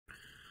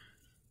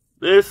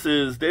This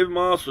is David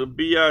Moss with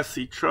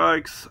BIC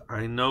Trikes.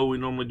 I know we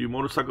normally do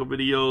motorcycle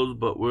videos,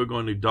 but we're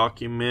going to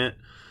document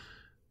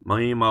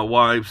me and my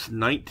wife's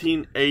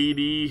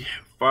 1980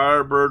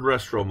 Firebird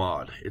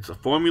RestoMod. It's a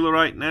formula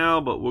right now,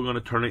 but we're going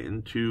to turn it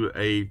into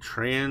a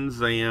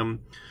Trans Am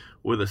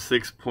with a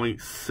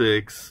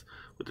 6.6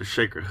 with the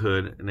shaker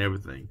hood and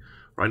everything.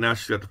 Right now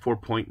she's got the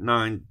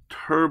 4.9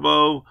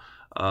 turbo.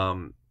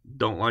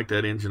 Don't like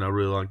that engine. I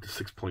really like the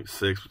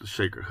 6.6 with the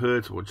shaker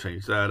hood, so we'll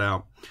change that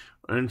out.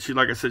 And she,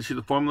 like I said, she's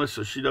a formula,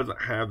 so she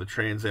doesn't have the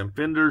Trans Am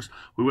fenders.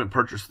 We went and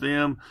purchased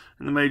them,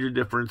 and the major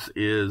difference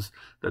is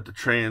that the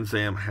Trans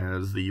Am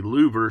has the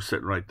louver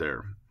sitting right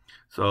there.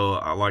 So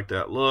I like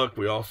that look.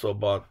 We also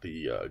bought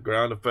the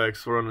ground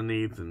effects for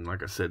underneath, and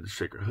like I said, the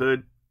shaker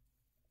hood.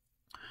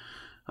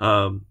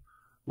 Well,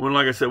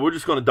 like I said, we're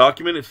just going to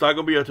document it. It's not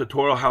going to be a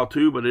tutorial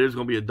how-to, but it is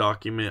going to be a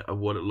document of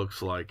what it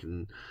looks like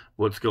and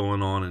what's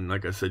going on. And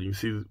like I said, you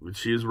can see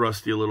she is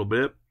rusty a little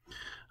bit.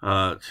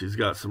 She's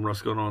got some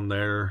rust going on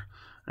there.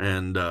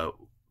 And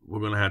we're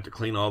going to have to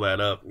clean all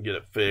that up and get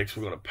it fixed.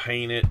 We're going to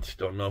paint it.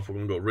 Don't know if we're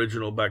going to go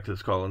original back to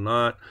this car or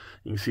not.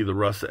 You can see the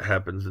rust that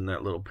happens in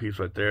that little piece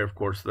right there. Of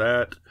course,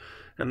 that.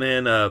 And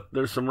then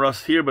there's some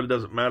rust here, but it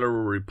doesn't matter.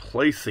 We're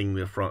replacing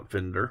the front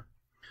fender.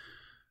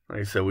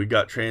 Like I said, we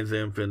got Trans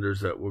Am fenders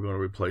that we're going to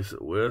replace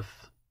it with.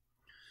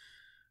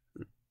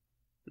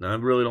 Now, I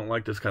really don't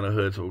like this kind of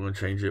hood, so we're going to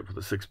change it for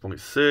the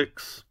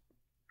 6.6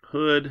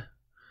 hood.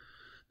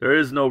 There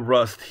is no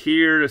rust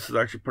here. This is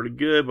actually pretty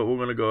good, but we're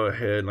going to go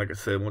ahead. Like I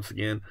said, once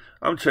again,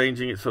 I'm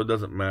changing it so it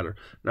doesn't matter.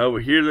 Now,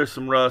 over here, there's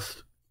some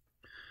rust.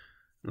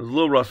 There's a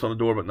little rust on the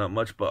door, but not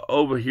much. But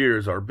over here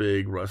is our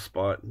big rust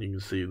spot. And you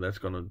can see that's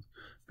going to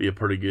be a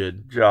pretty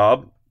good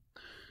job.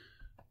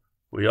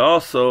 We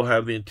also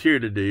have the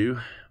interior to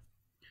do.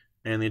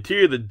 And the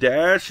interior of the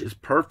dash is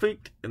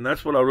perfect, and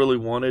that's what I really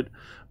wanted.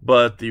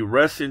 But the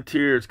rest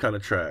interior is kind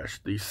of trash.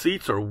 The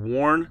seats are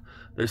worn.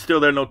 They're still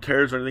there, no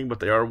tears or anything, but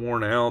they are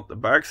worn out. The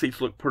back seats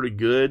look pretty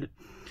good.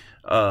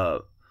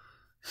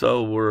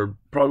 So we're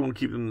probably going to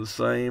keep them the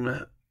same.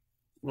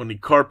 On the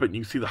carpet,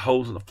 you can see the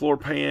holes in the floor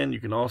pan. You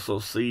can also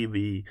see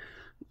the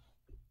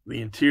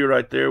interior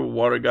right there where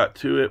water got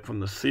to it from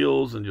the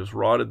seals and just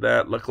rotted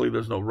that. Luckily,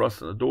 there's no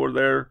rust in the door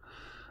there.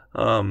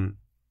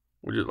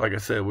 We're just, like I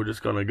said, we're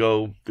just going to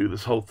go through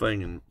this whole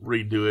thing and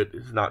redo it.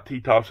 It's not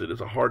T-tops. It is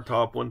a hard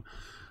top one.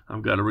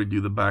 I've got to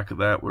redo the back of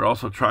that. We're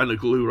also trying to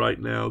glue right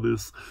now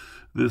this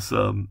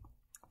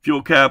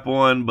fuel cap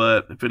on,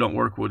 but if it don't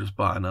work, we'll just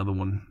buy another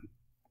one.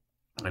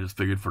 I just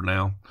figured for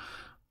now.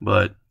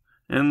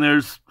 And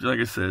there's, like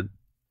I said,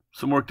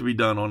 some work to be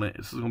done on it.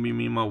 This is going to be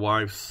me and my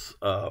wife's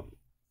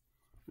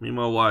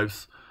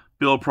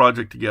build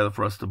project together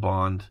for us to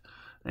bond.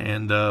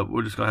 And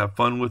we're just going to have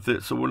fun with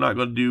it. So we're not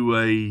going to do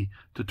a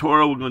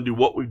tutorial. We're going to do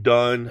what we've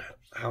done,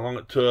 how long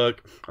it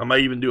took. I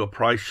might even do a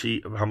price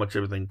sheet of how much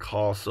everything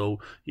costs. So,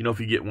 you know, if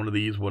you get one of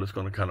these, what it's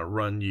going to kind of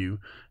run you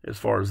as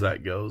far as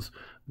that goes.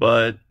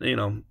 But, you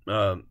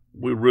know,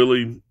 we're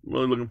really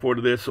looking forward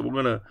to this. So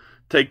we're going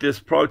to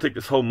probably take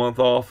this whole month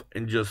off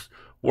and just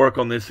work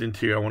on this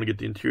interior. I want to get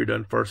the interior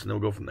done first, and then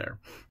we'll go from there.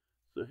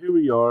 So here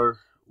we are.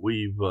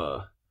 We've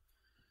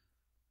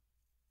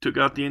took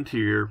out the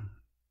interior.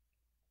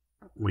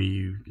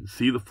 You can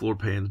see the floor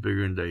pan's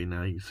bigger than day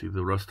now. You can see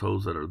the rust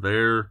holes that are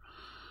there,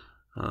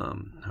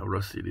 how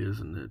rusty it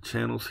is in the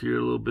channels here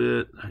a little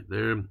bit right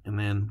there. And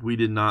then we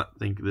did not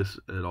think this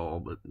at all,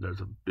 but there's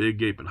a big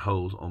gaping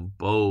holes on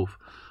both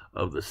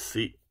of the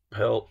seat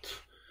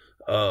pelt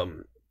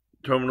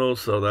terminals,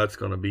 so that's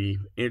going to be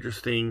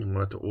interesting. I'm going to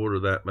have to order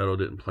that metal.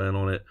 Didn't plan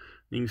on it.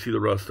 You can see the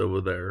rust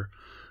over there.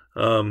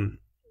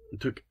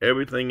 Took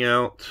everything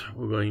out.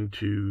 We're going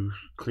to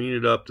clean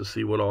it up to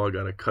see what all I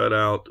got to cut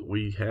out.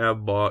 We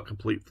have bought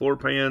complete floor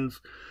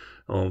pans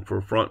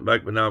for front and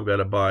back, but now I've got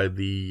to buy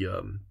the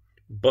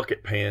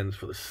bucket pans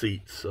for the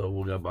seats, so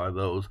we're going to buy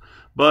those.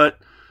 But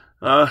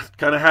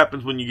kind of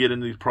happens when you get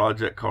into these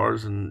project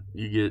cars and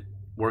you get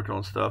working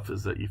on stuff,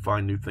 is that you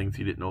find new things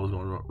you didn't know was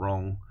going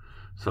wrong.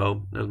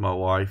 So there's my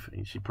wife.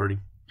 Ain't she pretty?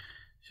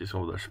 She's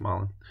over there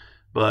smiling.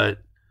 But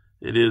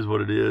it is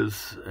what it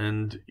is,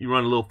 and you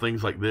run little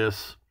things like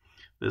this.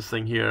 This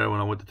thing here, when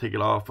I went to take it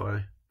off,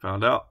 I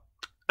found out,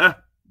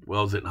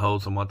 wells didn't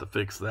hold, so I'm going to have to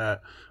fix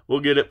that. We'll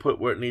get it put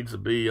where it needs to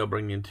be. I'll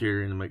bring the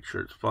interior in and make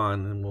sure it's fine,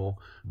 and we'll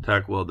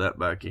tack weld that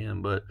back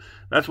in. But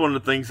that's one of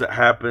the things that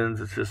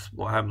happens. It's just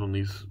what happens on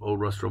these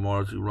old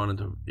RestoMods who run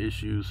into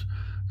issues.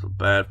 It's a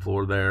bad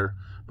floor there.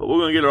 But we're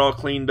going to get it all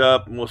cleaned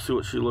up, and we'll see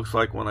what she looks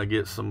like when I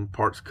get some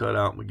parts cut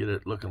out and we get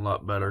it looking a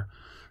lot better.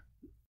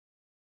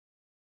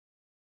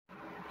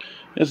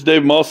 It's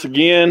Dave Moss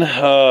again.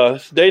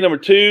 It's day number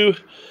 2.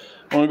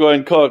 I'm going to go ahead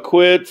and call it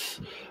quits.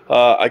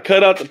 I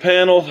cut out the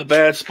panel, the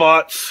bad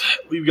spots.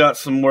 We've got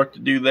some work to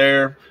do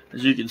there.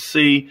 As you can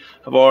see,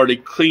 I've already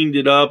cleaned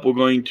it up. We're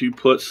going to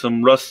put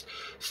some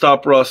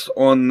stop rust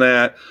on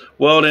that.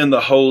 Weld in the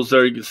holes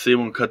there. You can see I'm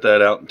going to cut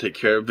that out and take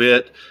care of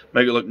it.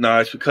 Make it look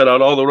nice. We cut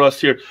out all the rust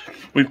here.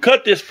 We've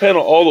cut this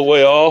panel all the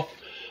way off,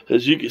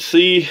 as you can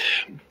see.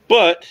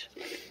 But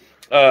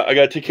I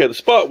got to take care of the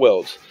spot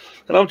welds.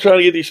 and I'm trying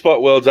to get these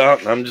spot welds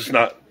out, and I'm just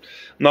not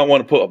wanting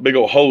to put big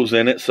old holes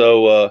in it.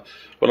 So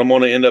what I'm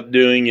going to end up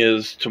doing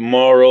is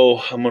tomorrow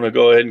I'm going to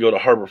go ahead and go to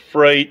Harbor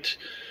Freight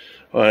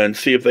and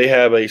see if they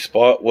have a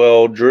spot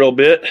weld drill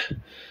bit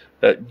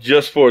that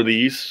just for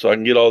these, so I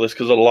can get all this,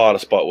 because there's a lot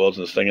of spot welds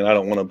in this thing, and I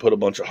don't want to put a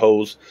bunch of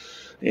holes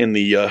in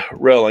the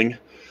railing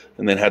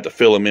and then have to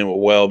fill them in with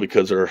weld,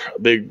 because they're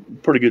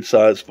big, pretty good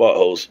sized spot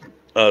holes.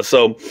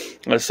 So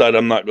I decided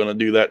I'm not going to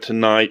do that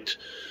tonight.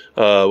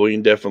 We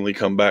can definitely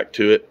come back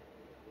to it.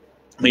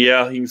 But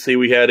yeah, you can see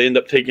we had to end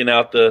up taking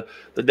out the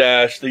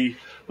dash. We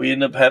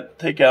ended up having to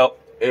take out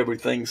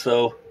everything.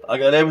 So I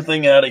got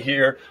everything out of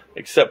here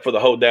except for the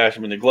whole dash.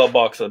 I mean, the glove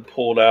box I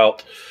pulled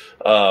out,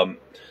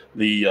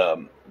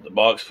 the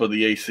box for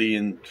the AC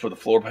and for the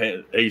floor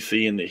pan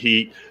AC and the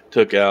heat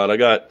took out. I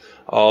got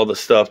all the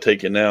stuff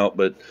taken out,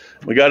 but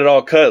we got it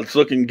all cut. It's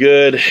looking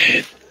good.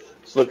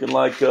 It's looking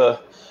like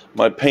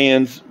my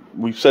pans.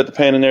 We've set the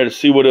pan in there to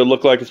see what it'll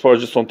look like as far as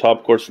just on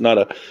top. Of course,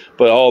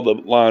 but all the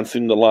lines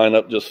seem to line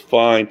up just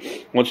fine.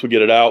 Once we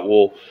get it out,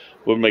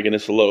 we're making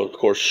this a little, of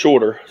course,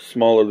 shorter,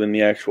 smaller than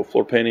the actual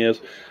floor pan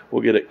is.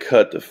 We'll get it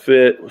cut to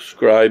fit. We'll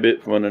scribe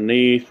it from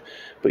underneath.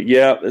 But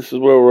yeah, this is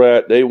where we're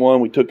at. Day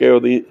one, we took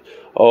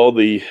all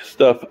the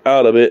stuff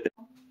out of it.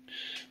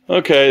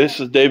 Okay,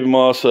 this is David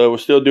Moss. We're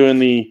still doing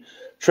the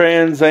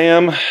Trans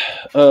Am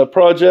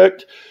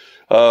project.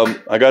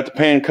 I got the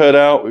pan cut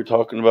out. We were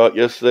talking about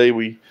yesterday.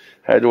 We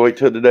had to wait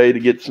till today to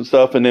get some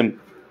stuff. And then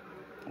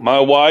my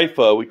wife,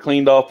 we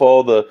cleaned off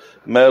all the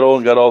metal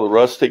and got all the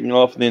rust taken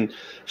off. And then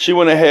she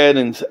went ahead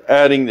and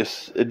adding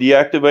this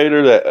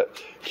deactivator that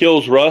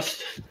kills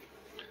rust,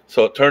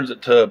 so it turns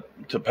it to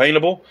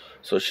paintable.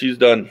 So she's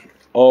done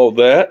all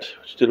that.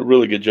 She did a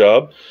really good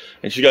job.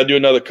 And she's got to do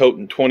another coat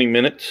in 20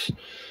 minutes.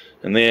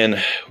 And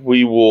then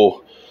we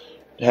will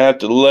have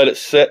to let it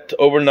set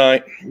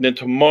overnight. Then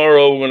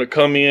tomorrow we're going to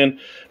come in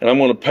and I'm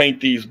going to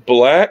paint these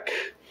black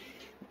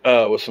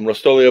with some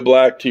Rust-Oleum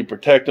black to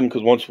protect them,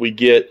 because once we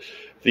get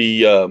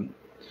the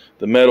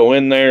metal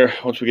in there,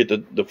 once we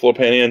get the floor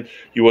pan in,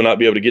 you will not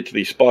be able to get to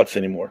these spots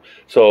anymore.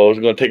 So I was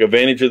going to take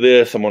advantage of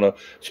this. I'm going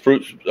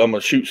to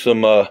shoot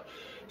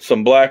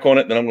some black on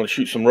it, then I'm going to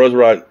shoot some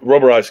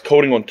rubberized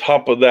coating on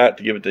top of that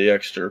to give it the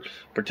extra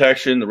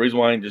protection. The reason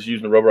why I ain't just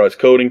using the rubberized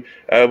coating,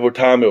 over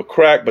time it'll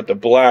crack, but the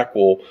black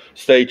will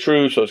stay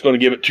true, so it's going to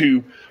give it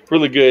two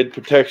really good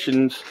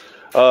protections.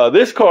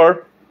 This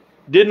car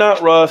did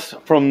not rust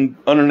from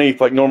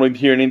underneath like normally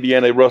here in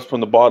Indiana. They rust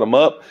from the bottom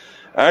up.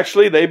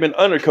 Actually, they've been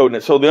undercoating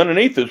it, so the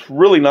underneath is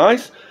really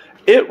nice.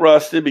 It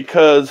rusted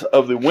because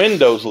of the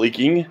windows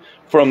leaking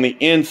from the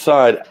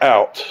inside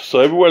out. So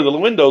everywhere the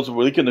windows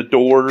were leaking, the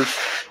doors,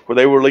 where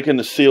they were leaking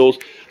the seals.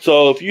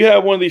 So if you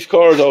have one of these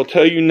cars, I'll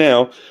tell you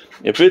now,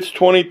 if it's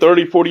 20,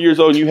 30, 40 years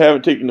old and you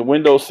haven't taken the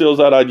window seals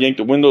out, I'd yank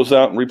the windows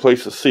out and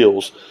replace the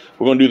seals.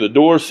 We're going to do the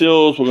door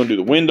seals. We're going to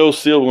do the window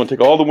seal. We're going to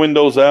take all the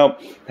windows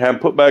out, have them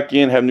put back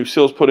in, have new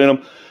seals put in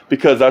them,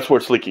 because that's where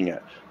it's leaking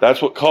at. That's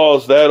what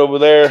caused that over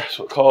there. That's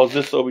what caused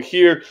this over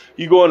here.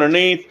 You go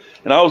underneath,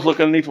 and I was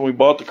looking underneath when we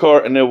bought the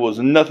car, and there was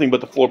nothing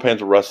but the floor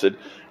pans were rusted.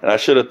 And I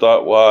should have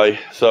thought why.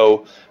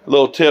 So a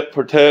little tip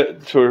for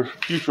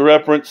future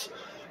reference.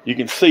 You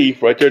can see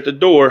right there at the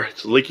door,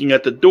 it's leaking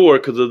at the door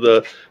because of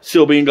the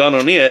seal being gone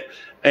on it.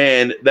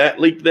 And that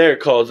leak there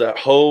caused that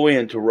whole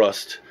end to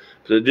rust.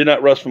 So it did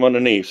not rust from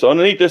underneath. So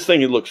underneath this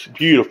thing, it looks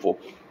beautiful.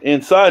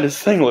 Inside,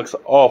 this thing looks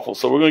awful.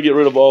 So we're going to get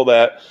rid of all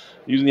that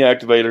using the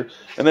activator.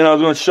 And then I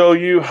was going to show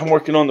you, I'm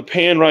working on the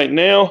pan right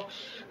now.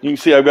 You can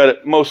see I've got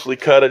it mostly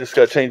cut. I just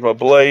got to change my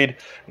blade.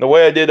 And the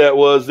way I did that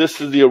was, this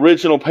is the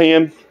original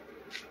pan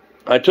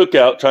I took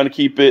out, trying to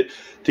keep it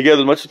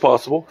together as much as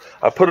possible.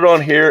 I put it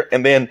on here,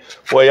 and then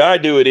the way I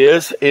do it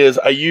is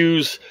I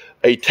use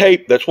a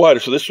tape that's wider.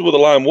 So this is where the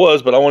line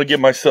was, but I want to give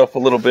myself a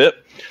little bit.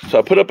 So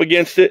I put up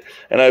against it,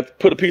 and I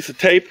put a piece of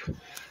tape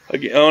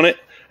on it,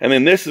 and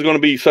then this is going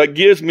to be, so it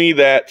gives me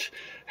that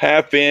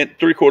 ½ inch,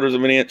 3/4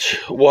 of an inch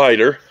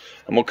wider.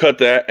 I'm going to cut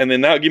that, and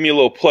then that'll give me a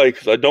little play,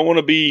 because I don't want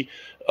to be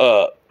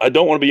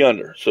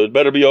under. So it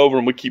better be over,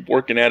 and we keep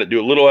working at it,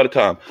 do a little at a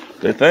time.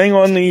 The thing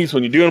on these,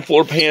 when you're doing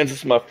floor pans, this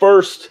is my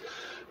first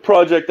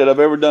project that I've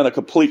ever done a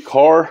complete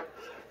car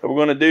that we're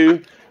going to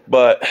do.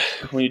 But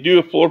when you do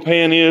a floor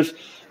pan, is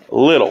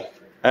little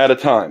at a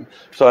time.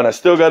 So, and I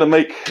still got to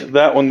make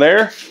that one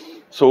there.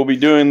 So we'll be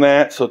doing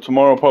that. So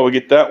tomorrow I'll probably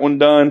get that one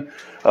done.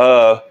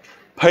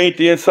 Paint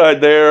the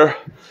inside there,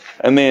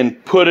 and then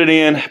put it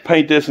in,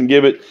 paint this, and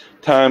give it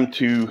time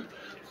to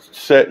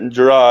set and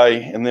dry,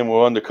 and then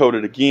we'll undercoat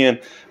it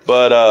again.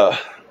 But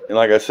and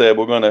like I said,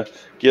 we're going to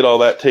get all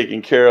that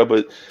taken care of.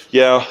 But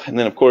yeah, and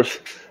then of course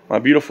my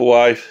beautiful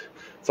wife,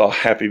 it's all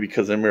happy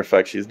because, as a matter of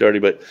fact, she's dirty,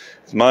 but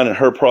it's mine and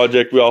her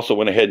project. We also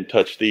went ahead and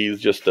touched these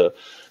just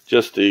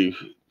to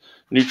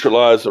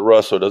neutralize the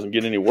rust so it doesn't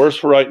get any worse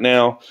for right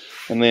now,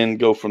 and then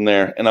go from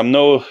there. And I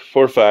know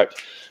for a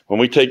fact when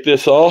we take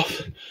this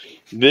off,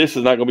 this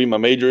is not going to be my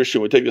major issue.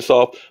 When we take this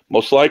off,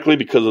 most likely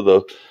because of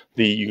the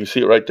you can see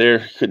it right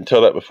there. You couldn't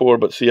tell that before,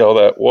 but see all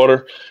that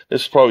water?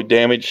 This is probably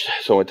damaged.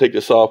 So when I take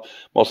this off,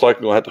 most likely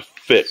I'm going to have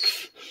to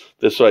fix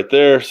This right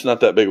there, it's not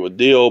that big of a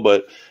deal,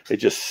 but it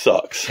just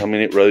sucks. I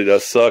mean, it really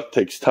does suck.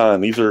 Takes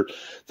time. These are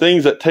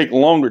things that take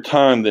longer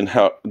time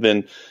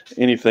than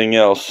anything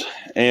else.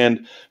 And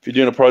if you're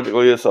doing a project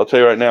like this, I'll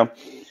tell you right now,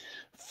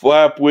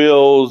 flap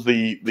wheels,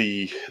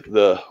 the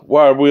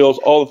wire wheels,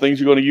 all the things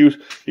you're going to use,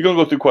 you're going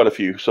to go through quite a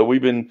few. So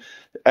we've been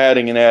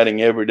adding and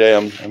adding every day.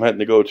 I'm having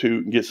to go to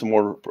and get some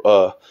more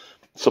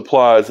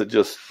supplies that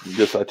just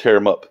I tear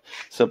them up.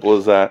 Simple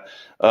as that.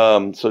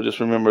 So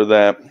just remember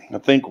that. I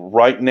think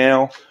right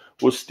now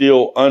we're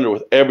still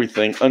with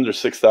everything under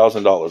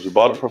 $6,000. We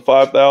bought it for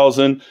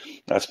 $5,000.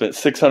 I spent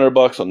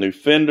 $600 on new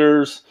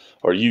fenders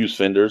or used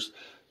fenders.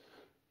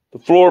 The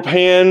floor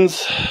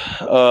pans,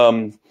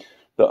 the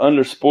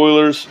under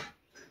spoilers,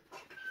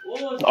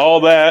 all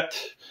that.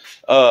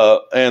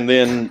 And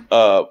then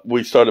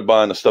we started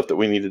buying the stuff that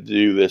we needed to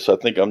do this. So I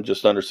think I'm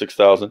just under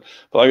 $6,000.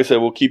 But like I said,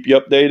 we'll keep you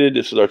updated.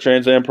 This is our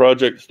Trans Am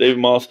project. It's David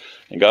Moss,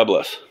 and God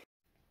bless.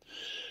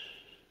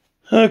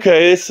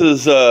 Okay, this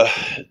is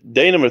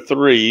day number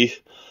 3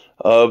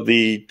 of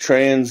the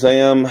Trans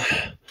Am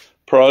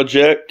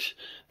project.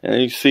 And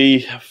you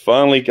see, I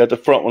finally got the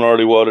front one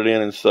already welded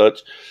in and such.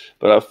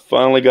 But I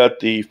finally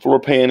got the floor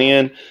pan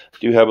in. I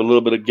do have a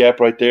little bit of gap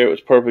right there. It was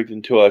perfect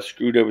until I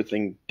screwed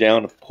everything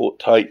down and pulled it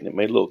tight, and it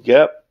made a little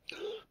gap.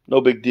 No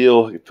big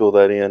deal. I can fill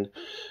that in.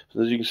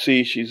 So as you can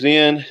see, she's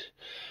in.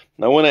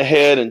 And I went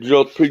ahead and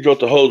pre-drilled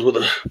the holes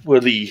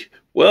where the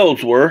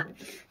welds were.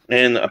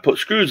 And I put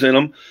screws in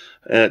them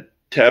and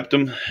tapped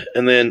them.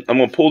 And then I'm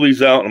going to pull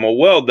these out and I'm going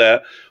to weld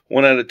that.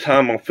 One at a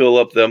time, I'll fill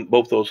up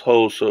both those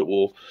holes so it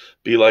will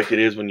be like it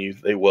is when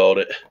they weld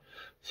it.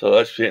 So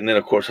that's it. And then,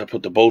 of course, I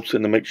put the bolts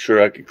in to make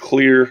sure I could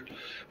clear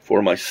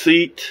for my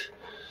seat.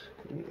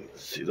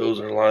 See, those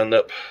are lined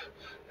up.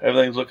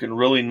 Everything's looking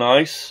really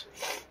nice.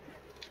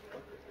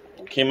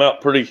 Came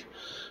out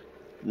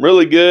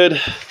really good.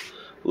 A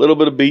little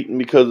bit of beating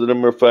because of the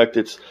mere fact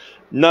it's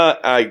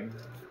not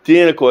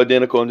identical,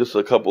 and just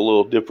a couple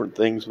little different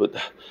things, but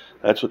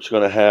that's what you're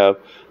going to have.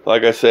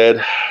 Like I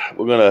said,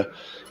 we're going to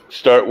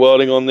start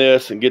welding on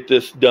this and get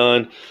this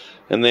done,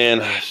 and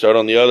then start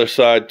on the other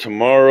side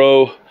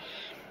tomorrow.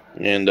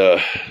 And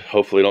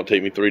hopefully it don't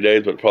take me 3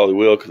 days, but it probably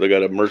will, because I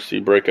got a emergency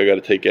brake I got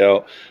to take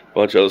out, a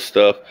bunch of other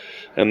stuff.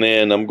 And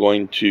then I'm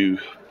going to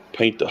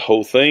paint the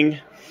whole thing.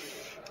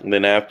 And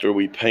then after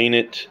we paint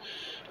it,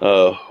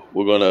 we're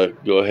going to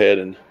go ahead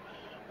and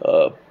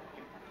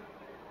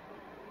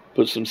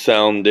put some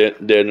sound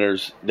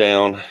deadeners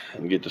down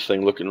and get this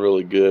thing looking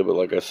really good. But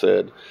like I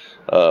said,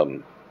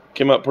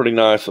 came out pretty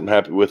nice. I'm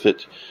happy with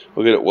it.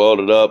 We'll get it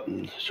welded up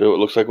and show you what it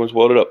looks like when it's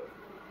welded up.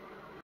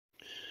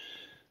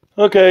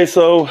 Okay,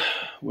 so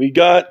we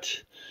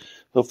got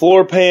the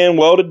floor pan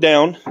welded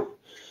down.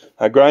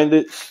 I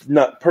grinded it,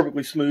 not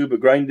perfectly smooth,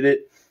 but grinded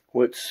it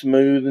where it's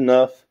smooth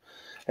enough.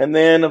 And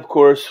then, of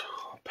course,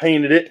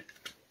 painted it.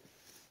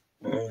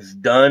 It's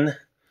done.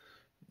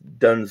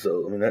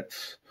 Donezo. I mean,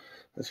 that's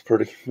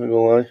pretty. I'm not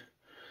gonna lie.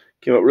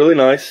 Came out really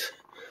nice.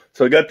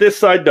 So I got this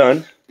side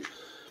done.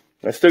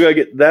 I still gotta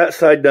get that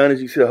side done,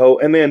 as you see the hole.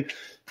 And then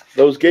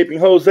those gaping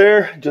holes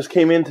there just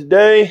came in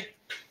today.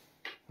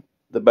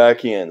 The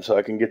back end, so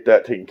I can get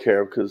that taken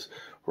care of, because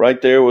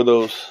right there where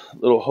those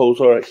little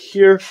holes are right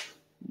here,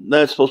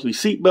 that's supposed to be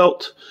seat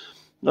belt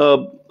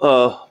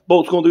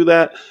bolts going through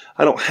that.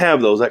 I don't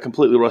have those. That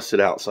completely rusted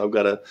out, so I've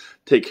got to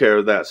take care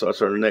of that. So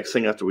that's our next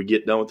thing after we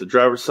get done with the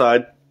driver's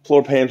side.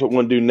 Floor pan's what we're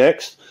going to do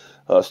next.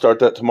 Start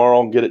that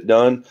tomorrow and get it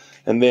done.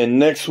 And then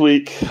next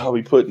week I'll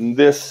be putting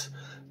this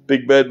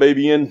big bad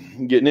baby in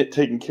and getting it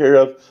taken care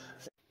of.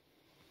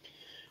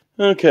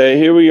 Okay,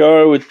 here we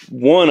are with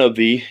one of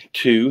the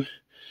 2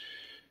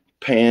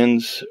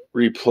 pans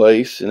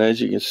replaced, and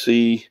as you can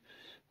see,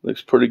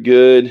 looks pretty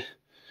good.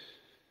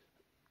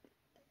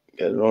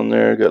 Got it on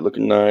there, got it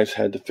looking nice.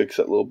 Had to fix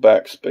that little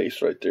back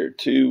space right there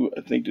too. I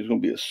think there's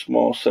going to be a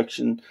small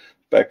section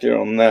back there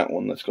on that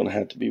one that's going to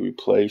have to be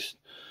replaced,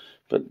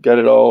 but got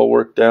it all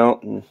worked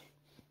out and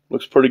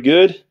looks pretty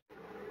good.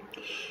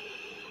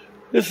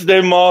 This is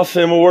David Moss,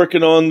 and we're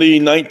working on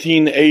the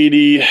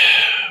 1980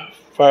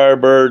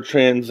 Firebird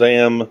Trans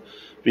Am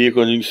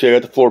vehicle, and you can see I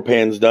got the floor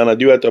pans done. I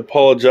do have to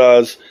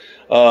apologize.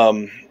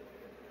 I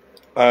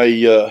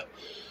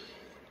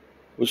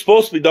was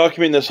supposed to be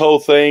documenting this whole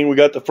thing. We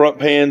got the front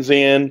pans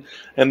in,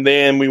 and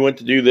then we went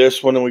to do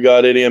this one, and we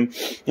got it in.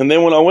 And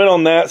then when I went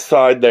on that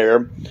side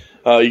there,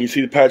 you can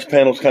see the patch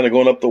panels kind of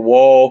going up the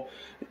wall.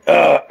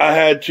 I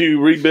had to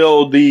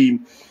rebuild the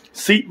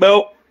seat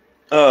belt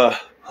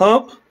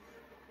hump.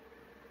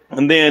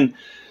 And then,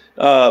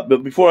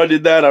 but before I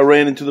did that, I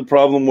ran into the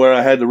problem where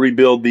I had to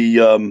rebuild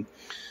the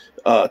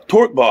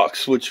torque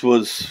box, which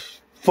was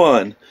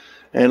fun.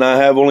 And I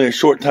have only a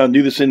short time to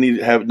do this and need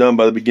to have it done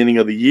by the beginning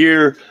of the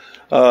year.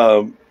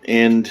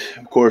 And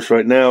of course,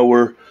 right now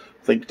we're,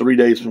 I think, 3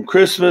 days from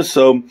Christmas.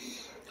 So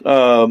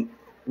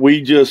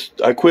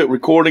I quit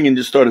recording and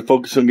just started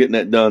focusing on getting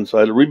that done. So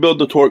I had to rebuild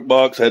the torque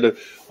box. I had to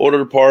order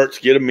the parts,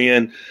 get them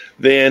in.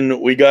 Then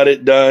we got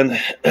it done.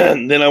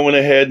 Then I went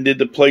ahead and did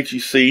the plates you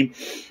see.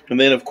 And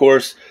then, of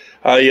course,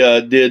 I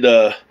did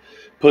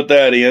put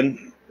that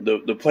in.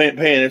 the plant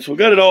pan. And so we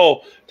got it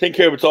all taken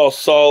care of. It's all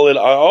solid.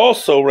 I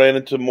also ran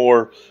into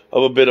more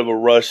of a bit of a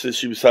rust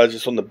issue besides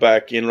just on the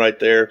back end right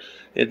there.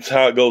 It's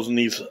how it goes in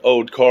these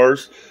old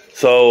cars.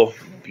 So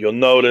you'll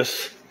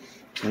notice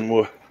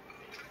when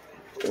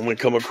we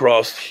come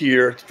across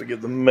here to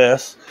forgive the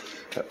mess,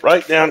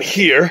 right down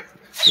here,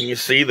 and you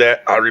see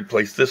that I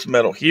replaced this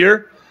metal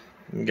here.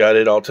 Got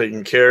it all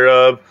taken care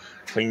of,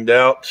 cleaned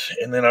out,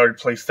 and then I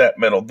replaced that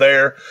metal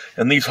there.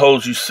 And these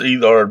holes you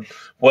see are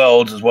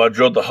welds, is why I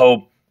drilled the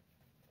hole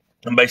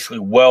and basically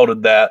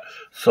welded that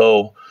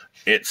so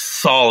it's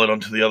solid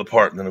onto the other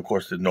part. And then, of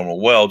course, the normal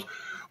welds.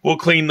 We'll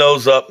clean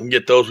those up and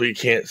get those where you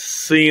can't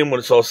see them when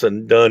it's all said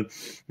and done.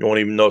 You won't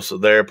even notice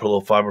it there. Put a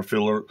little fiber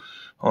filler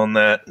on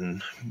that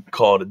and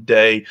call it a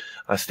day.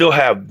 I still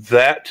have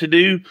that to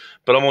do,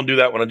 but I'm going to do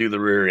that when I do the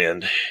rear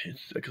end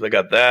because I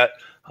got that.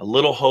 A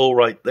little hole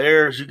right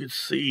there, as you can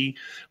see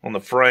on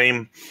the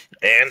frame.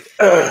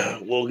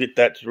 And we'll get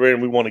that to the rear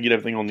end. We want to get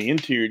everything on the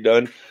interior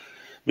done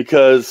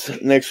because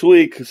next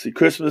week, see,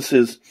 Christmas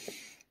is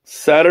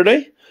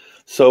Saturday.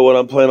 So what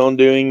I'm planning on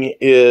doing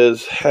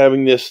is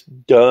having this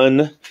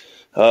done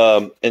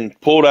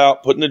and pulled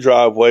out, put in the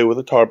driveway with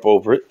a tarp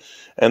over it.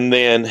 And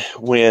then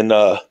when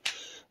then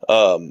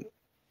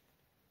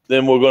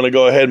we're going to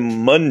go ahead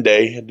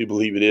Monday, I do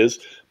believe it is,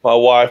 my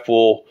wife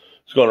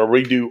is going to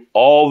redo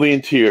all the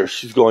interior.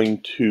 She's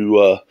going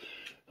to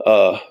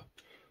I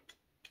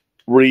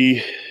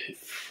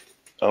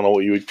don't know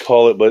what you would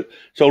call it, but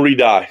she'll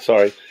re-dye.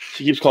 Sorry.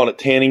 She keeps calling it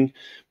tanning.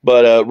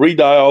 But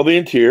re-dye all the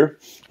interior.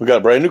 We got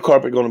a brand new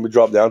carpet going to be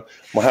dropped down. I'm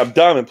going to have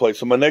diamond plates.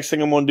 So my next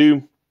thing I'm going to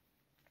do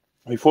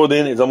before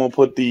then is I'm going to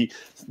put the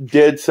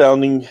dead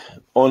sounding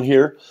on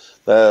here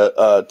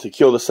to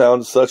kill the sound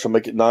and such. I'll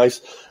make it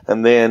nice.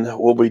 And then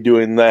we'll be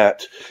doing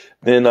that.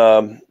 Then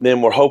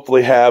we'll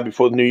hopefully have,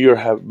 before the new year,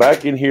 have it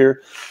back in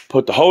here,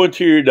 put the whole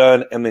interior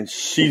done, and then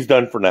she's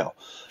done for now.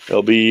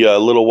 It'll be a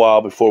little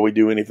while before we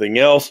do anything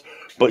else.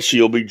 But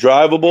she'll be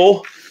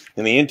drivable,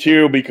 and the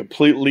interior will be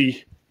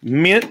completely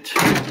mint.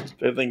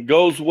 If everything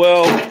goes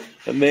well.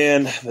 And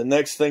then the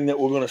next thing that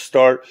we're going to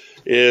start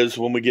is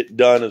when we get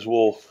done is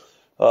we'll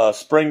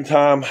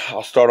springtime.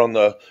 I'll start on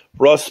the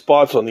rust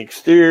spots on the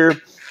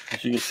exterior.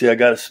 As you can see, I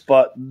got a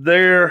spot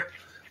there.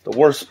 The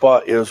worst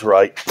spot is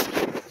right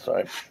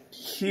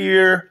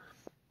here.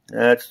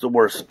 That's the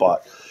worst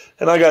spot.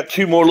 And I got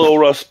two more little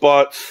rust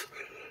spots.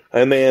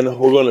 And then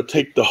we're going to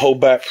take the whole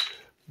back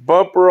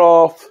bumper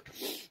off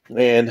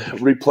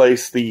and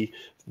replace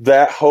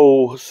that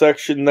whole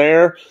section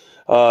there.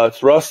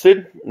 It's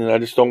rusted, and I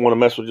just don't want to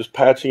mess with just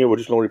patching it. We're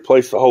just going to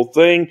replace the whole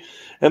thing.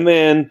 And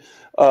then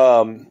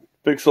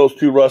fix those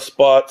two rust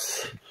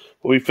spots.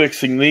 We'll be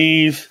fixing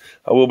these.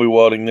 I will be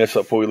welding this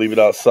up before we leave it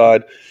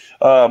outside.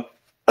 And,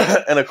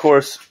 of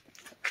course,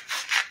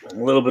 a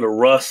little bit of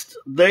rust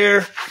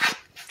there.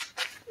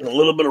 And a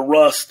little bit of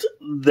rust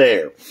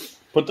there.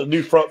 Put the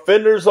new front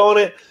fenders on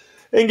it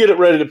and get it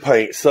ready to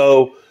paint.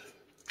 So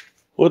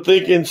we're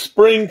thinking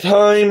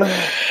springtime,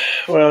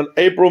 around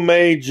April,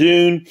 May,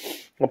 June.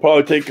 We'll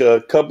probably take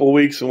a couple of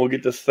weeks and we'll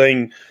get this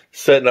thing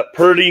setting up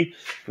pretty.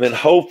 And then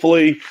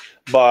hopefully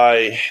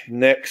by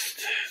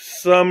next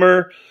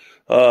summer,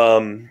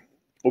 we'll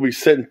be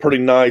sitting pretty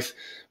nice,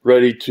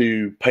 ready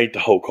to paint the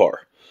whole car.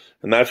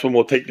 And that's when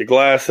we'll take the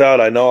glass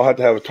out. I know I'll have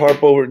to have a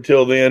tarp over it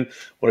until then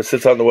when it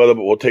sits out in the weather,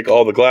 but we'll take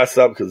all the glass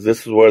out because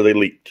this is where they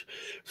leaked.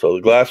 So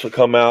the glass will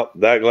come out,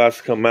 that glass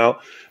will come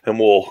out, and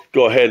we'll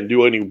go ahead and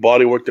do any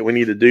body work that we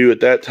need to do at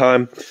that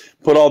time.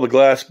 Put all the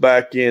glass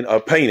back in,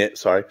 paint it,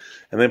 sorry,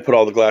 and then put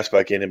all the glass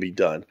back in and be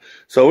done.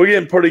 So we're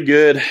getting pretty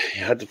good.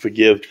 You have to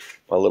forgive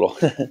my little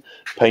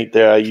paint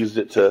there. I used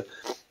it to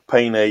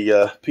paint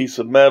a piece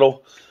of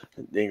metal.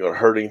 It ain't going to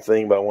hurt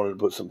anything, but I wanted to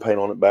put some paint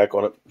on it, back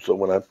on it, so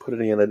when I put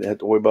it in, I didn't have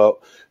to worry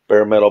about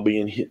bare metal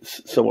being hit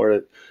somewhere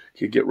that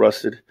could get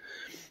rusted.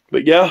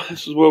 But yeah,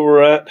 this is where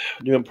we're at.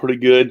 Doing pretty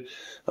good.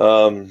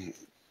 It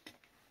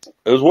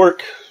was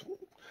work.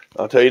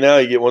 I'll tell you now,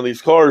 you get one of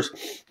these cars,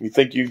 you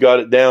think you got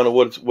it down to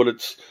what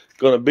it's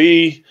going to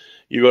be,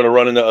 you're going to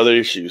run into other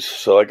issues.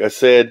 So like I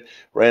said,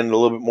 ran into a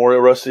little bit more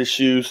rust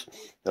issues,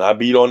 and I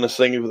beat on this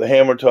thing with a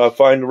hammer until I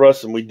find the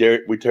rust, and we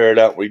tear it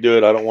out, redo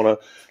it. I don't want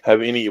to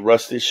have any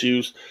rust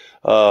issues.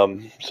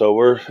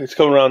 So it's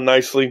coming around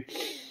nicely.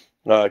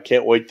 I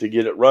can't wait to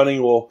get it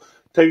running. We'll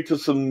take it to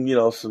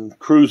some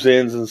cruise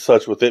ins and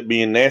such, with it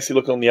being nasty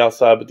looking on the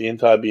outside, but the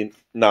inside being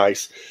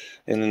nice.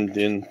 And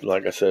then,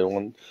 like I said,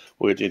 we'll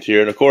get the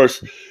interior. And of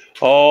course,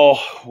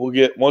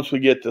 once we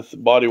get the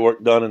body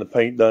work done and the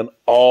paint done,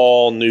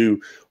 all new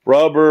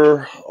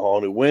rubber,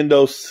 all new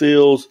window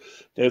sills,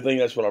 everything.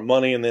 That's when our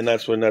money. And then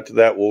that's when, after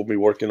that, we'll be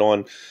working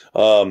on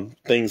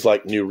things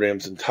like new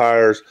rims and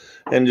tires,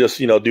 and just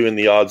doing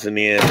the odds and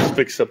ends,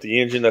 fix up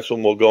the engine. That's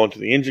when we'll go into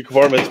the engine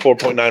compartment. It's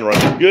 4.9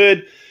 running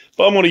good,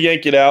 but I'm going to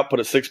yank it out, put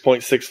a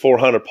 6.6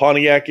 400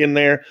 Pontiac in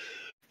there.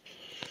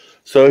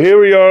 So here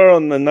we are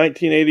on the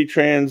 1980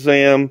 Trans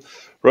Am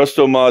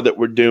RestoMod that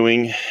we're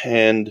doing,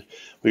 and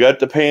we got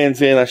the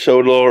pans in. I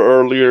showed a little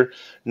earlier.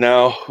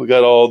 Now we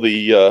got all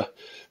the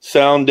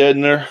sound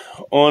deadener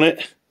on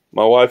it.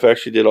 My wife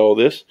actually did all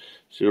this.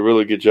 She did a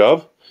really good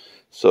job.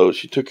 So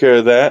she took care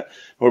of that.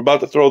 We're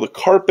about to throw the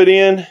carpet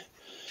in.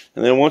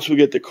 And then once we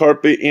get the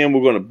carpet in,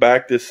 we're going to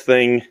back this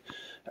thing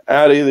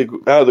out of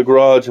the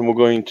garage, and we're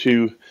going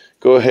to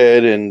go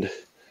ahead and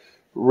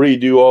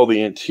redo all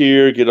the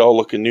interior, get it all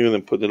looking new, and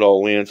then put it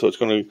all in. So it's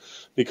going to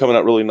be coming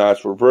out really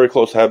nice. We're very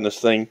close to having this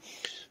thing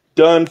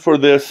done for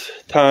this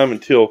time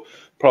until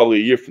probably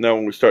a year from now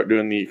when we start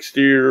doing the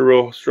exterior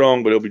real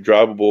strong, but it'll be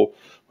drivable.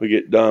 We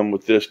get done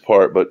with this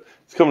part, but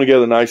it's coming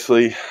together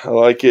nicely. I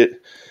like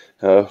it.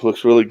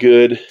 Looks really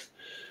good.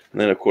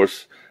 And then of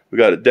course we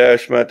got a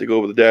dash mat to go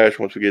over the dash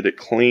once we get it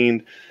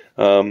cleaned.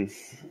 I'm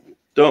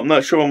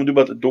not sure what I'm gonna do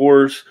about the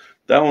doors.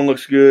 That one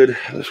looks good.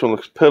 This one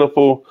looks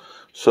pitiful.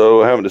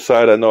 So I haven't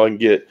decided. I know I can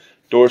get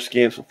door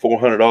skins for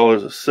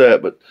 $400 a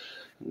set, but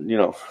you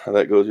know how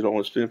that goes. You don't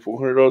want to spend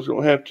 $400. You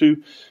don't have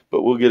to,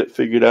 but we'll get it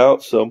figured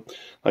out. So,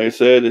 like I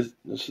said,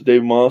 this is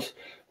Dave Moss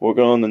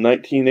working on the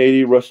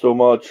 1980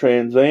 RestoMod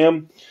Trans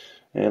Am,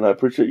 and I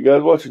appreciate you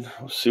guys watching.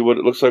 We'll see what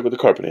it looks like with the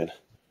carpet in.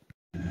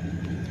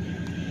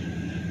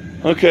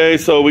 Okay,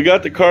 so we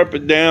got the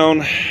carpet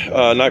down,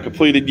 not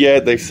completed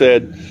yet. They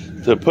said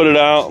to put it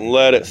out and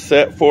let it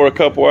set for a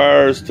couple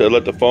hours to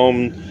let the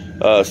foam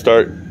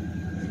start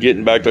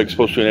getting back like it's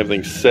supposed to and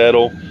everything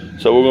settle.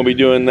 So we're going to be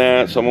doing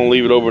that. So I'm going to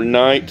leave it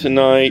overnight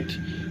tonight.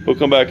 We'll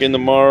come back in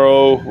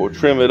tomorrow. We'll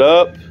trim it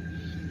up,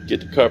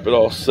 get the carpet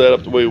all set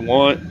up the way we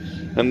want.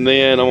 And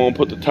then I'm going to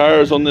put the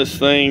tires on this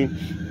thing,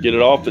 get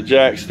it off the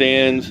jack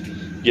stands,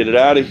 get it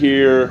out of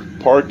here,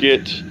 park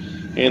it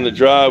in the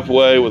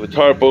driveway with a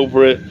tarp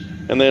over it,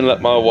 and then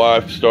let my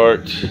wife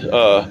start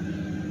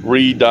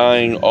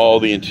re-dyeing all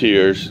the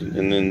interiors.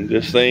 And then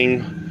this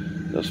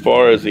thing, as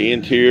far as the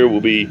interior,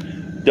 will be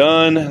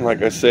done.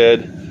 Like I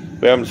said,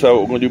 we haven't decided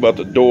what we're going to do about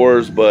the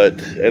doors, but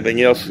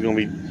everything else is going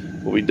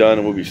to will be done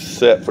and we'll be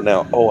set for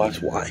now. Oh,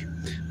 that's why.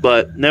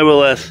 But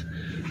nevertheless,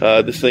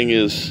 this thing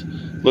is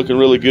looking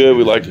really good.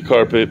 We like the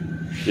carpet.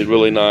 Did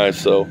really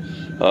nice. So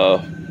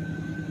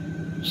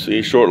see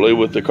you shortly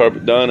with the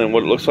carpet done and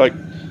what it looks like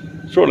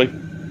shortly.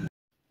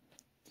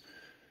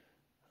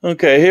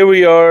 Okay, here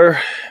we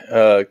are.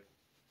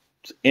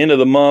 End of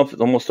the month.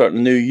 It's almost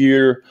starting the new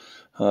year.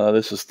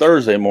 This is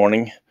Thursday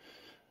morning.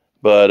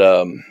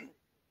 But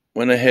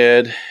went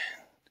ahead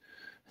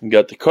and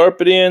got the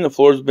carpet in. The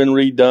floor's been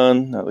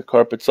redone. Now the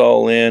carpet's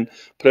all in.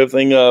 Put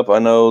everything up. I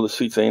know the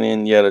seats ain't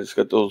in yet. I just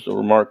got those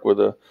to mark where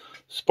the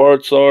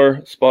spots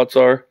are. You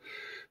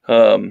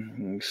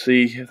can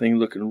see everything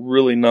looking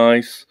really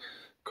nice.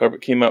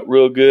 Carpet came out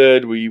real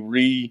good. We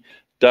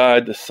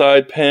re-dyed the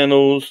side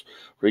panels,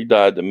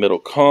 re-dyed the middle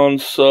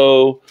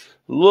console.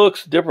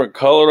 Looks different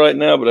color right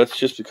now, but that's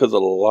just because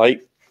of the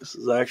light. This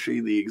is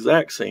actually the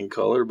exact same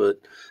color, but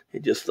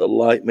it just the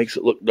light makes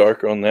it look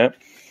darker on that.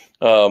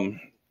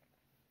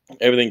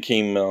 Everything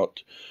came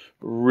out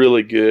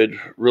really good,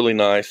 really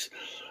nice.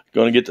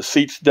 Going to get the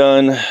seats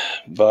done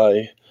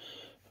by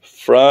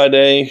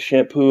Friday.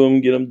 Shampoo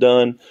them, get them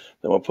done.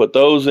 Then we'll put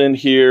those in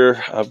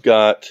here. I've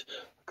got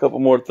a couple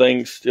more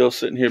things still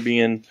sitting here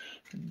being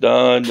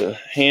done. The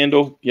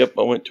handle. Yep,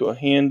 I went to a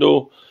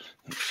handle.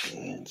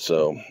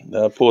 So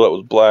that pull that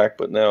was black,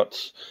 but now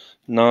it's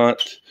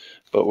not.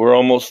 But we're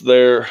almost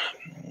there.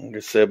 Like I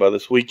said, by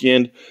this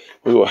weekend,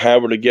 we will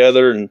have her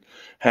together and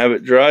have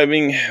it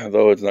driving.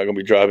 Although it's not going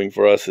to be driving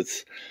for us.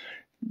 It's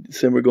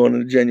December going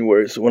into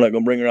January, so we're not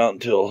going to bring her out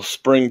until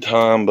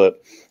springtime.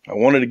 But I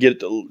wanted to get it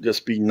to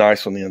just be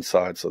nice on the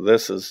inside. So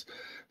this is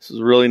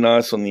really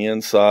nice on the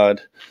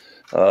inside.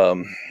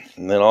 And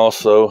then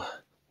also a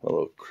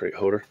little crate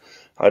holder.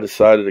 I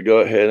decided to go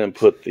ahead and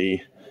put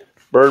the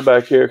bird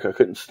back here because I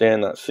couldn't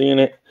stand not seeing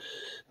it.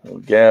 A little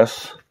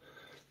gas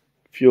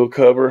fuel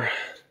cover.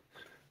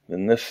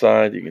 Then this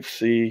side you can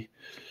see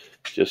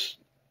just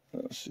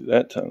see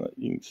that time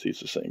you can see it's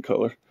the same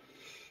color.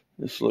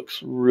 This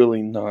looks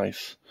really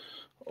nice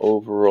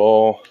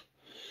overall.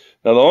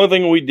 Now the only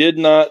thing we did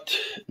not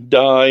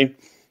dye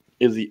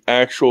is the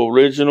actual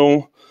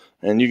original,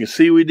 and you can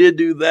see we did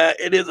do that.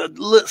 It is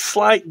a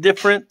slight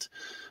different,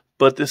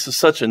 but this is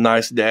such a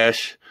nice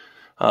dash.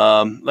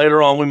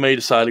 Later on we may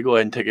decide to go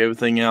ahead and take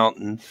everything out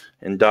and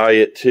dye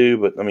it too,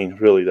 but I mean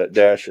really that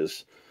dash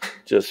is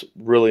just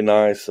really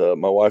nice.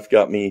 My wife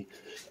got me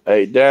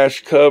a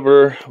dash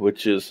cover,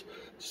 which is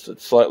just a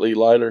slightly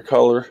lighter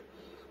color.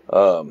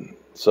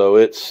 So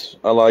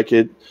I like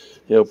it.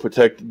 You know,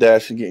 protect the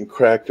dash from getting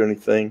cracked or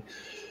anything.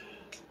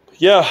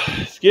 But yeah,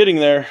 it's getting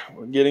there.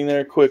 We're getting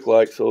there quick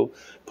like. So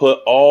put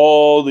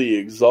all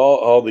the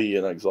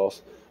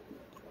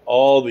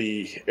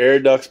air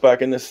ducts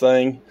back in this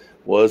thing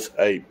was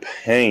a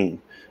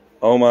pain.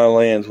 Oh my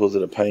lands, was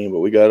it a pain, but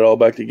we got it all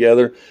back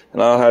together.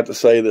 And I'll have to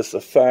say this,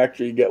 the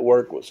factory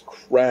work was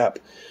crap.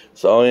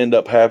 So I'll end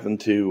up having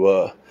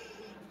to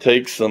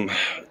take some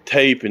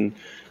tape and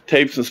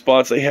tape some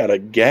spots. They had a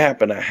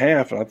gap and a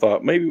half, and I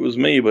thought maybe it was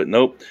me, but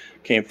nope,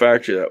 came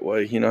factory that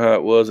way. You know how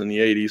it was in the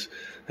 80s.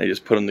 They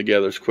just put them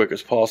together as quick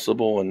as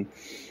possible and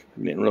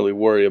didn't really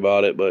worry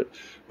about it. But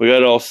we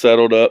got it all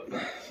settled up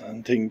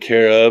and taken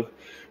care of.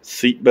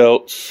 Seat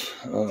belts,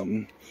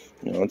 you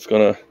know, it's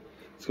gonna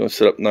It's going to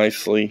sit up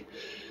nicely.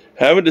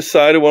 Haven't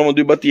decided what I'm going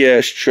to do about the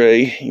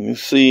ashtray. You can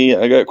see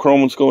I got chrome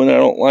ones going in. I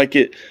don't like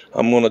it.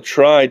 I'm going to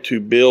try to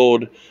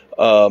build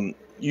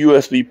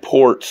USB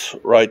ports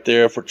right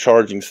there for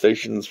charging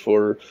stations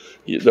for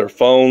their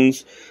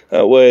phones.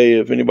 That way,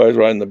 if anybody's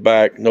riding the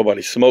back,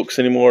 nobody smokes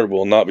anymore.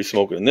 Will not be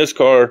smoking in this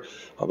car.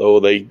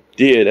 Although they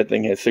did. That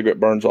thing had cigarette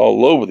burns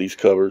all over these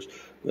covers.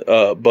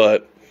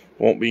 But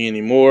won't be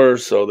anymore,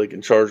 so they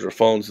can charge their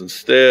phones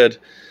instead.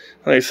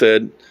 Like I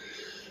said,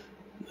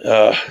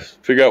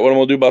 figure out what I'm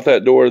going to do about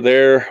that door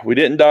there. We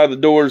didn't dye the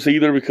doors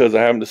either because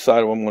I haven't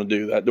decided what I'm going to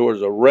do. That door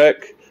is a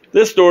wreck.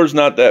 This door is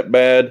not that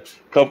bad.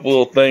 A couple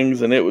little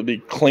things and it would be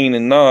clean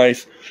and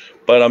nice,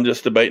 but I'm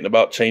just debating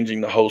about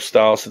changing the hose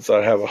style since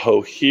I have a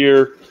hose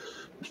here.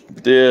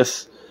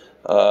 This,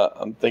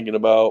 I'm thinking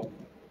about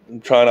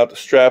trying out the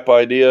strap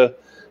idea,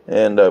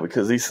 and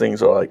because these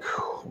things are like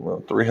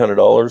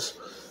 $300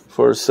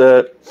 for a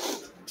set.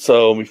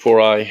 So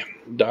before I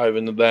dive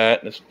into that,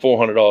 and it's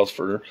 $400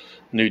 for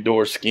new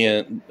door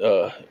skin,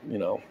 you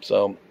know,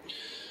 so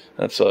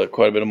that's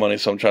quite a bit of money.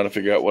 So I'm trying to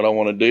figure out what I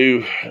want to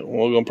do.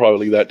 We're going to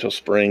probably leave that till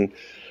spring,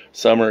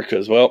 summer,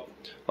 because, well,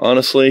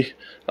 honestly,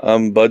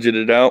 I'm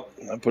budgeted out.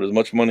 I put as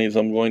much money as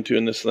I'm going to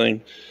in this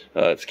thing.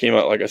 It's came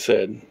out, like I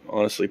said,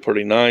 honestly,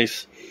 pretty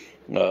nice.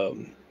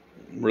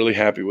 Really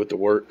happy with the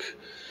work.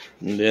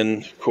 And then,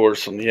 of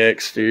course, on the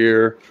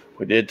exterior,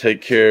 we did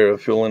take care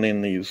of filling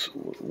in these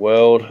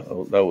weld.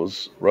 That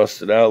was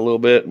rusted out a little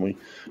bit, and we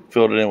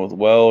filled it in with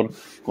weld.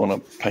 Going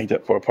to paint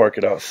that before I park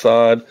it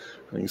outside.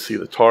 You can see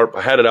the tarp.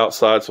 I had it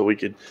outside so we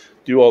could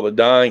do all the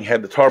dyeing.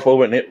 Had the tarp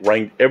over it, and it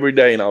rained every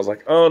day. And I was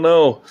like, oh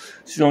no,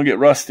 she's going to get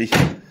rusty.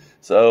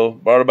 So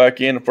brought her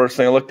back in. The first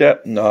thing I looked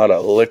at, not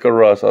a lick of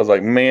rust. I was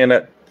like, man,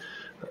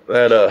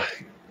 that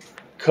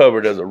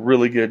cover does a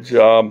really good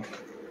job.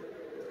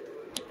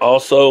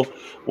 Also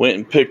went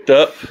and picked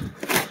up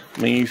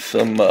me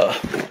some,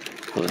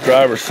 for the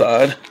driver's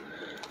side,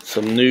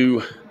 some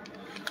new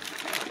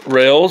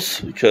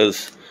rails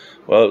because,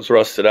 well, it was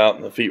rusted out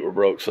and the feet were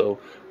broke. So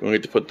we're going to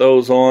get to put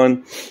those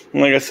on.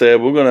 And like I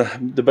said, we're going to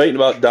debate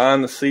about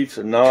dyeing the seats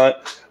or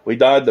not. We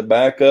dyed the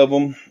back of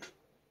them,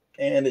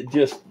 and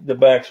the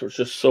backs were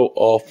just so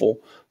awful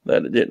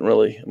that it didn't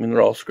really, I mean,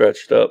 they're all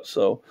scratched up.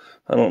 So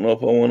I don't know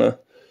if I want to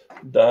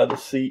dye the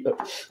seat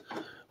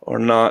or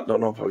not.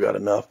 Don't know if I got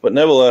enough. But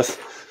nevertheless,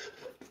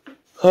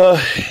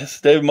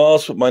 it's David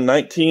Moss with my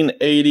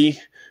 1980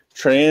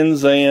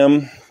 Trans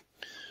Am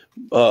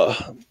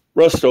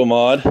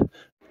RestoMod.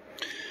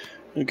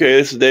 Okay,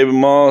 this is David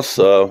Moss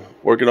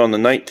working on the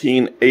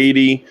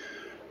 1980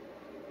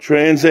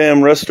 Trans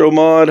Am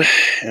RestoMod,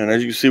 and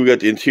as you can see, we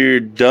got the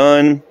interior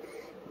done.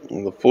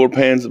 And the floor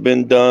pans have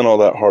been done, all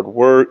that hard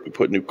work. We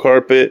put new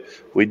carpet,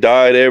 we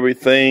dyed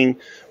everything.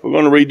 We're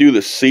going to redo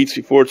the seats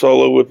before it's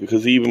all over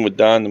because even with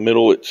dye in the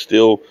middle, it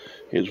still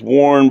is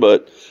worn,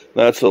 but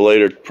that's a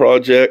later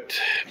project.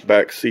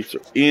 Back seats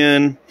are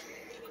in,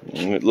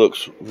 and it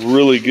looks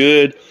really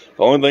good.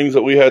 The only things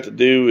that we have to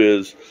do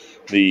is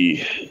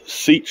the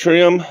seat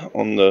trim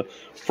on the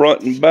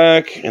front and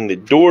back and the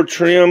door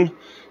trim. So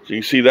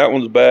you can see that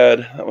one's bad.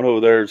 That one over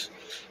there is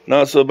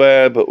not so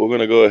bad, but we're going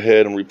to go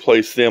ahead and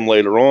replace them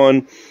later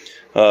on.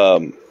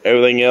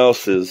 Everything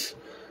else is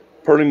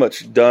pretty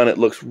much done. It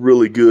looks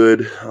really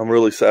good. I'm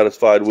really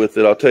satisfied with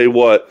it. I'll tell you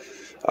what,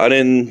 I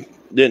didn't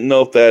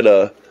know if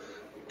that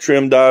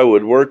trim die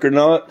would work or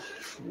not.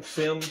 The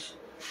Sims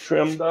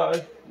trim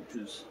die,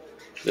 which is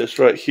this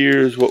right here,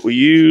 is what we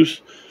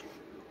use.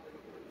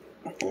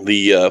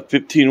 The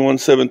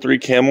 15173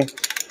 Camel.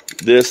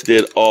 This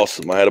did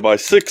awesome. I had to buy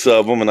 6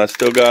 of them, and I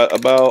still got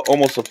about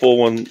almost a full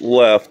one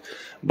left,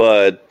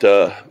 but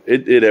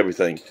it did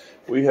everything.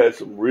 We had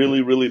some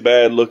really, really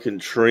bad looking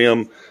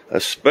trim,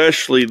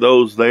 especially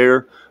those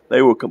there.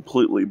 They were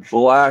completely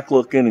black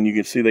looking, and you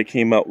can see they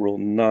came out real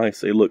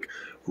nice. They look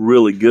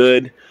really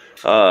good.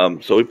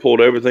 So we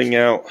pulled everything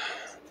out.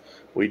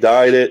 We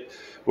dyed it.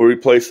 We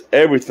replaced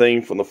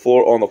everything from the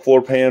floor, on the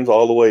floor pans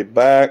all the way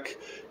back.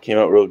 Came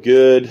out real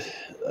good.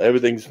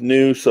 Everything's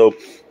new. So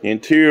the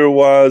interior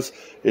wise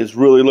is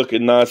really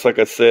looking nice. Like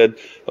I said,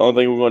 the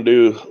only thing we're going to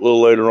do a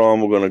little later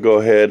on, we're going to go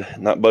ahead,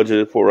 not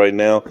budgeted for right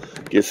now,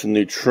 get some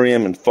new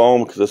trim and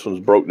foam because this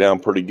one's broke down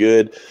pretty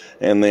good.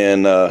 And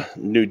then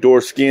new door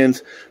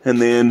skins.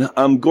 And then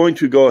I'm going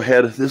to go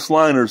ahead. This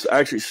liner's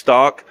actually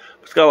stock.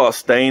 It's got a lot of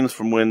stains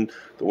from when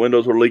the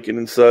windows were leaking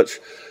and such.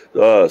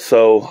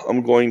 So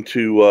I'm going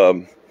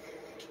to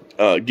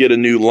get a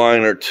new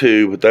liner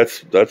too, but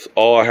that's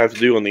all I have to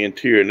do on the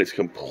interior, and it's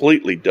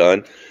completely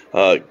done.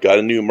 Got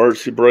a new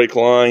emergency brake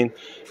line.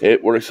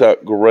 It works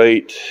out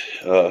great.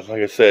 Like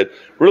I said,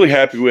 really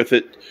happy with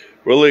it,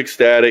 really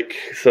ecstatic.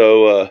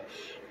 So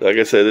like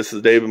I said, this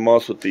is David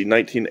Moss with the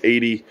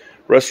 1980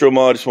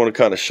 RestoMod. Just want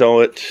to kind of show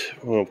it.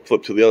 I'm going to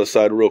flip to the other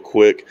side real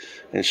quick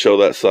and show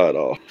that side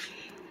off.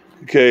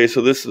 Okay,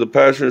 so this is the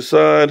passenger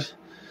side,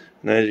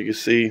 and as you can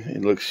see,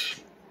 it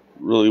looks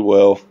really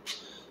well.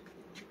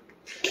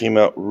 Came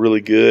out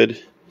really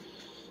good.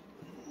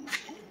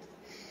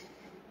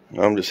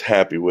 I'm just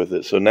happy with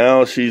it. So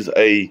now she's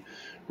a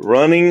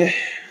running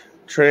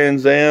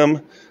Trans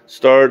Am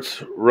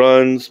starts,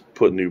 runs,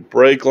 put new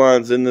brake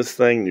lines in this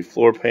thing, new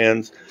floor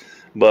pans.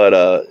 But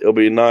it'll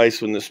be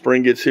nice when the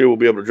spring gets here. We'll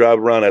be able to drive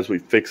around as we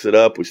fix it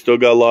up. We still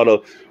got a lot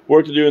of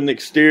work to do in the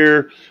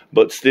exterior,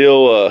 but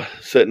still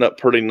setting up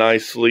pretty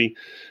nicely.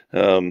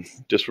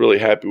 Just really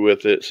happy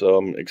with it. So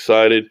I'm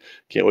excited.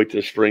 Can't wait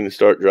till the spring to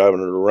start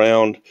driving it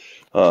around.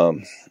 I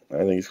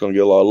think it's going to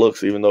get a lot of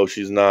looks, even though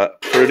she's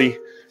not pretty.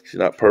 She's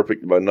not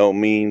perfect by no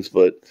means,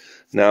 but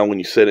now when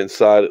you sit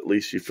inside, at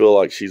least you feel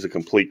like she's a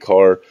complete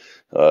car.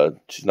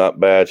 She's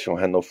not bad. She don't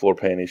have no floor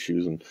pan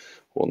issues, and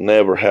we'll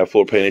never have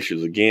floor pan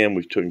issues again.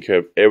 We've taken care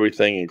of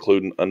everything,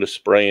 including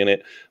under-spraying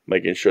it,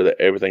 making sure that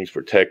everything's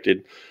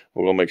protected.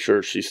 We're going to make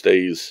sure she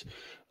stays,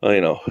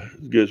 as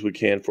good as we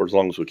can for as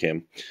long as we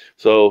can.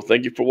 So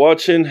thank you for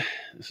watching.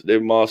 This is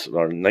David Moss on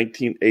our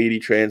 1980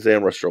 Trans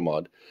Am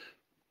RestoMod.